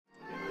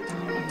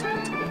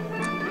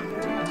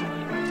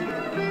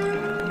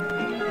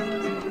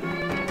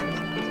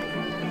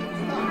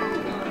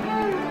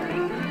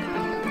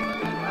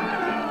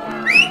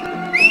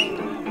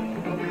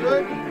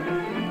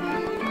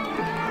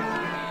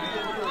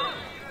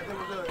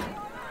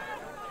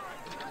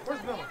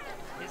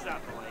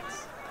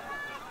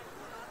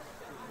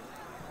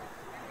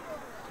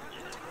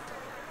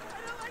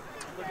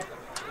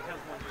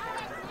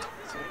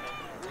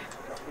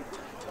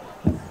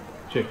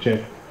Check,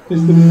 check.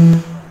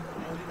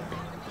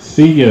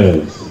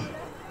 Seniors,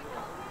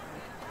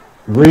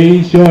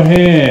 raise your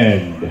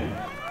hand.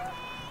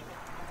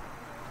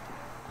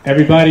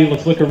 Everybody,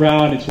 let's look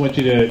around. I just want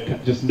you to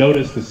just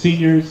notice the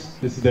seniors.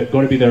 This is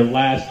going to be their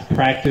last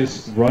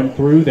practice run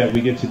through that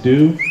we get to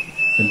do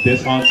in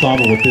this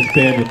ensemble with this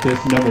band, with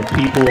this number of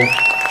people.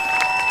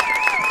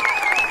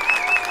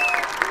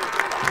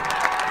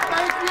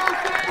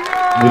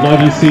 We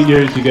love you,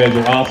 seniors. You guys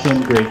are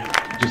awesome. Great,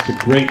 just a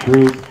great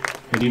group,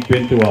 and you've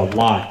been through a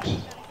lot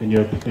in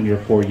your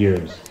 4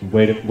 years.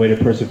 Way to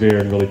persevere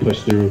and really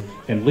push through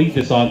and lead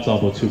this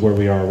ensemble to where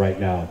we are right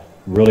now.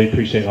 Really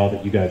appreciate all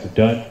that you guys have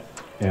done.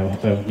 And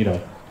you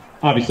know,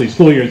 obviously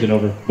school year isn't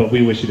over, but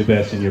we wish you the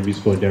best in your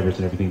musical endeavors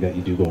and everything that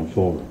you do going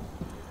forward.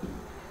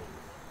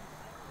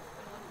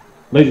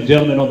 Ladies and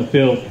gentlemen, on the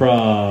field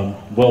from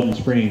Weldon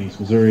Springs,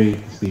 Missouri,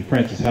 it's the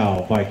Francis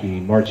Howell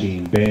Viking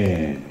Marching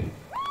Band.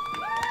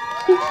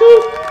 We're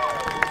good.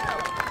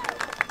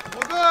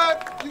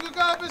 You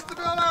good, Mr.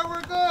 Miller.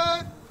 We're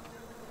good.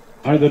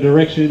 Under the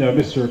direction of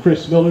Mr.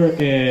 Chris Miller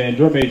and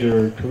drum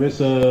major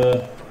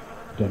Carissa,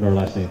 don't know her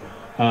last name.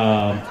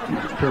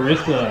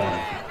 Carissa,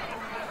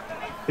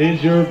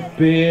 is your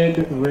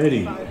band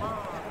ready?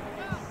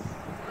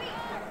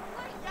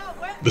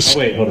 Oh,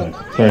 wait, hold on.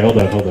 Sorry, hold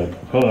on.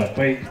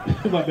 Wait,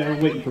 my bad. I'm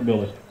waiting for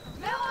Miller.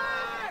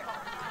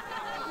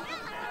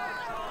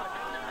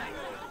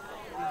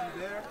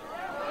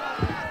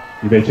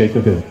 You may take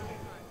the field.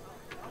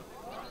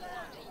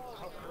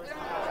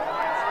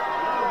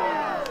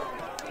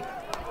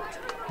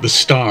 The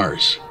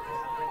stars,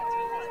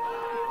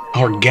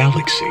 our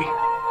galaxy,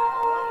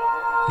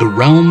 the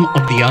realm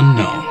of the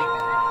unknown.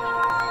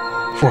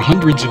 For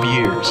hundreds of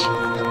years,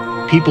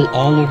 people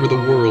all over the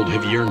world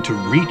have yearned to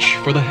reach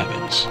for the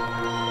heavens.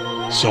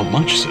 So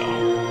much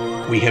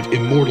so, we have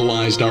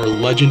immortalized our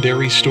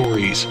legendary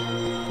stories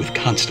with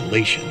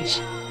constellations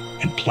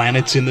and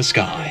planets in the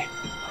sky.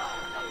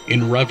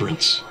 In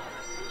reverence,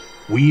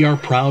 we are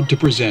proud to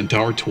present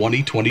our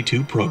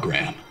 2022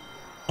 program,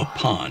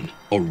 Upon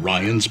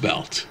Orion's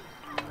Belt.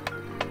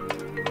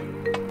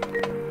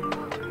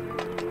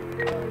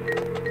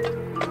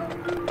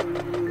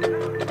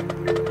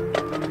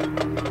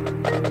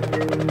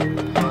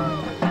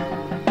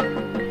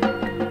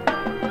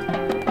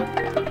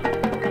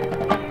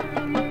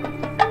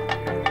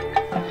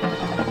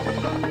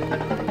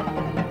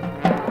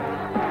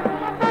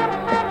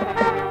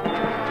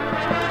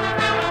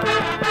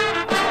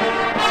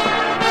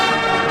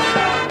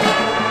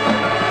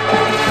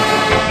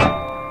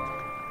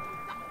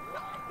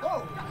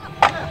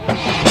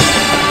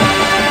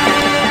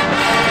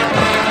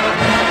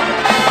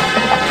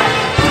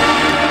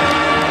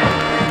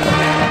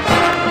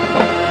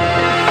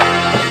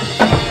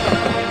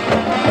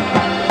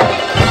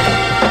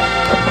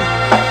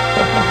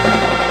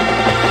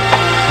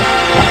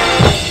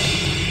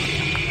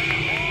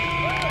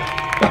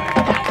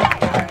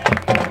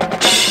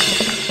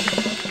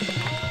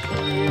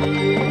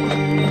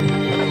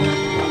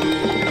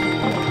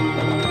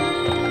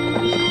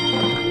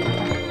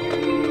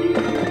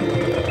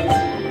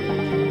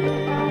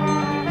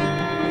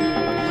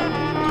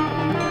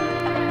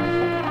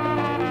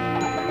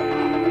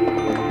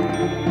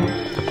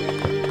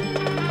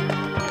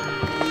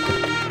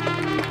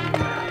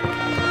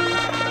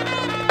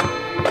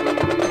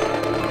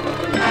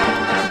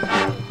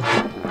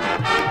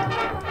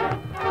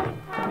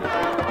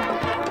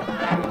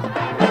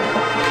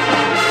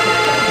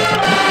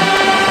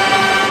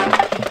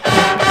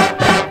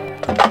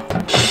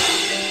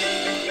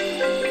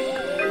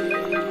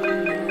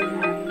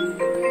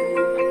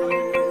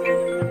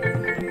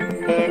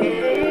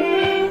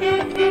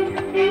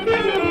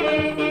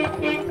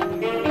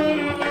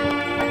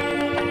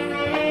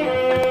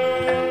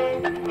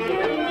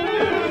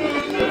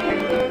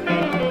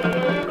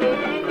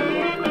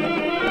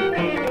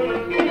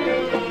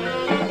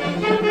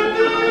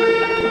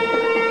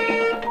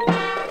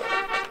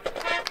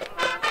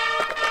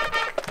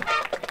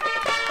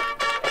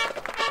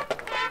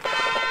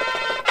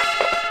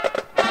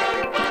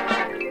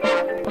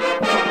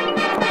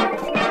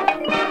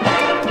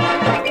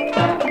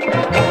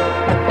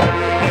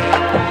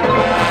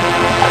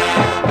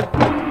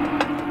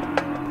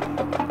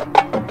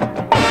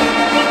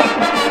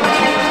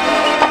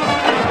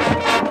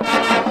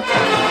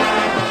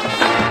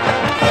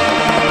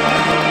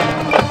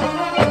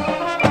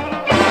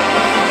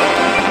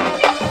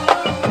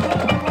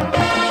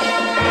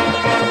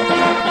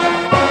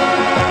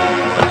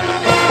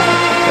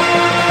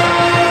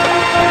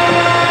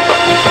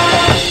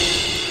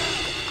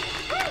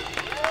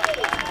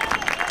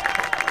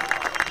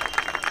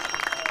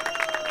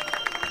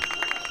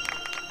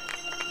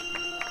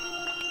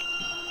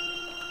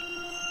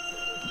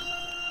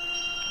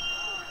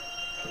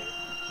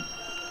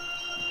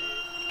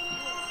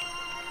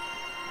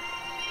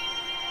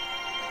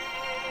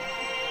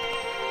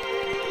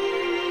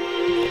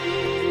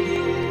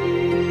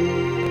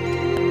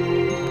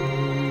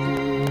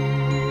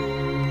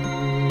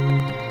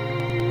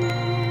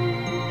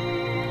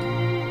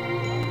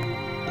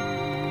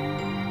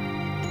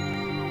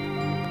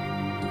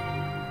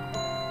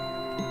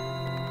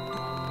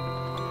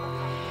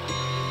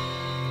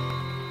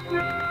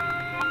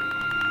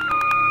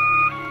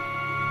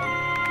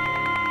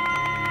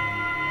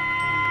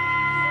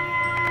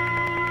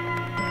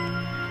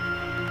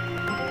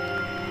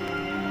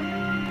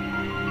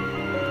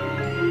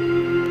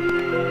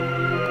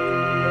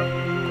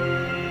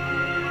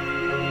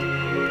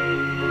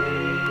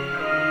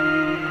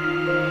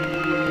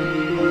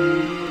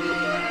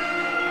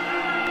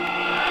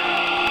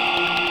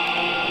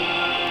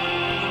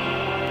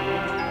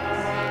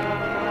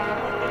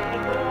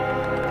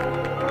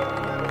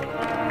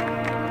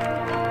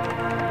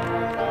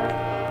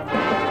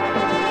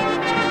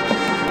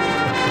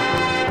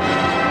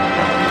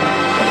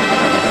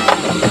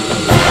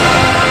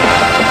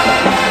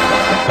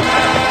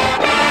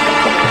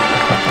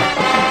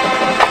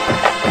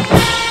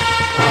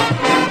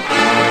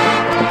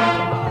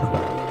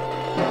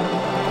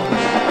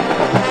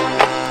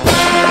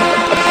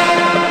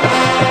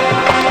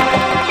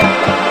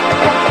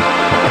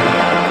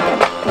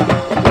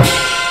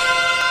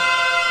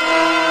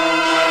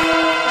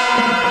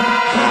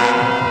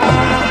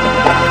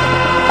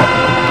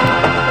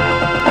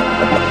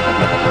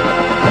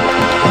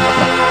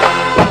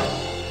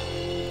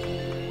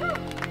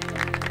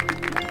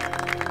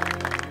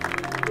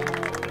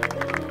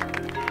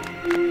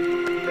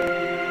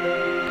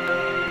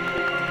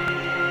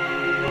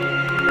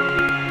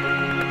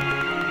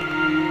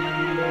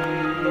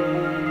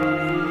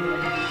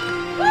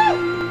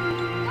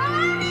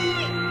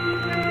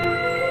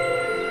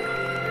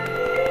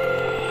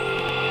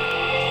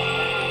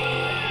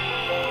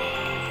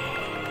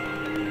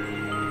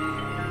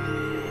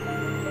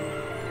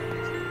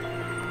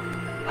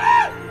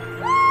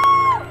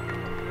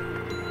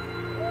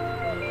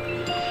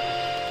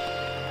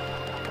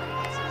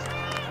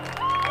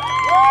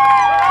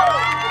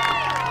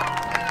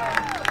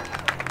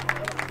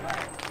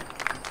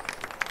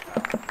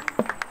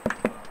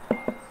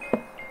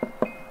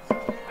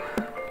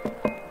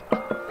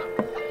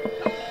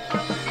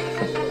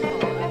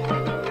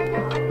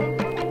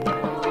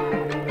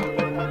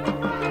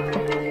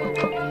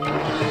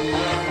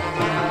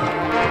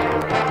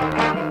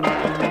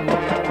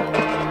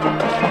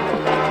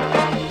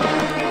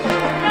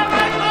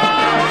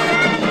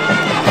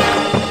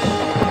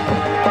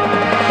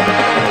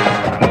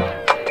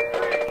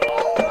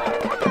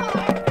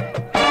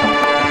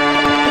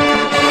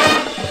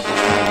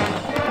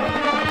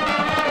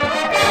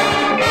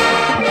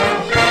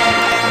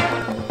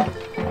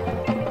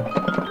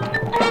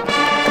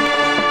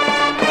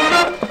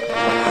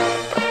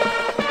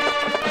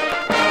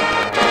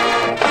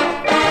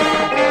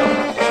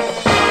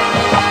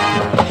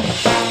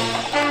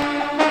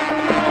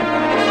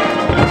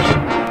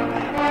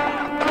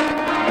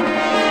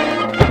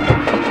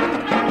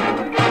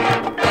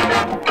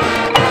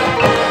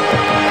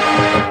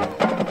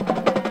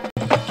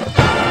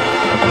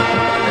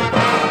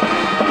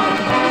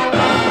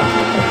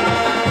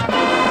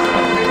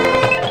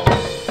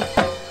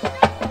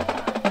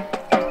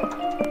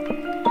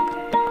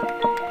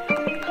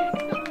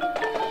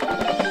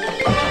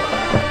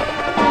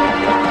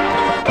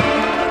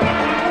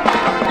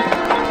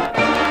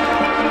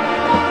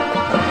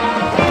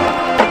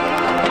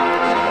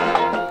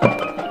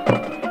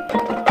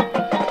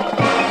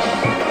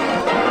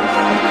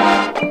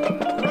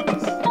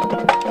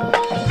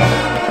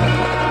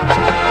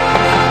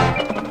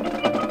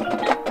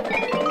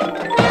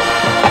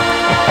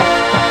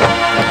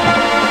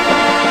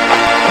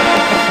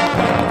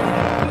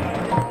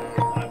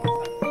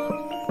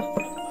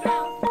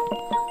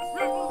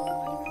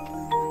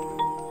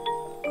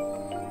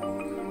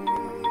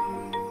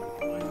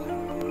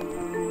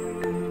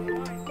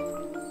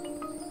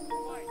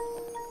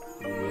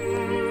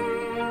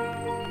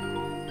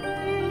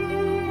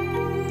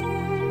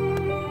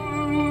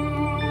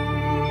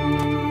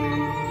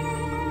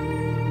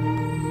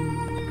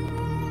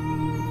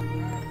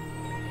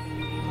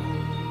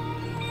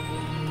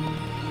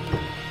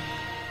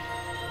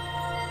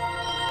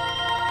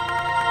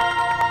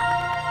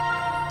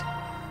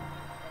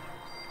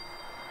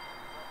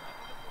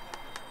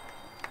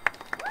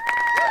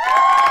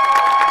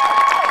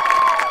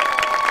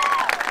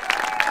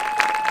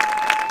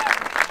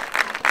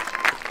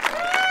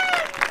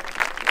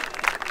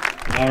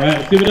 right,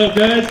 let's give it up,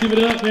 guys. Give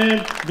it up,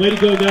 man. Way to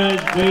go,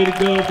 guys. Way to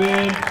go,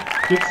 band.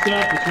 Good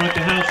stuff. Let's rock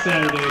the house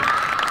Saturday.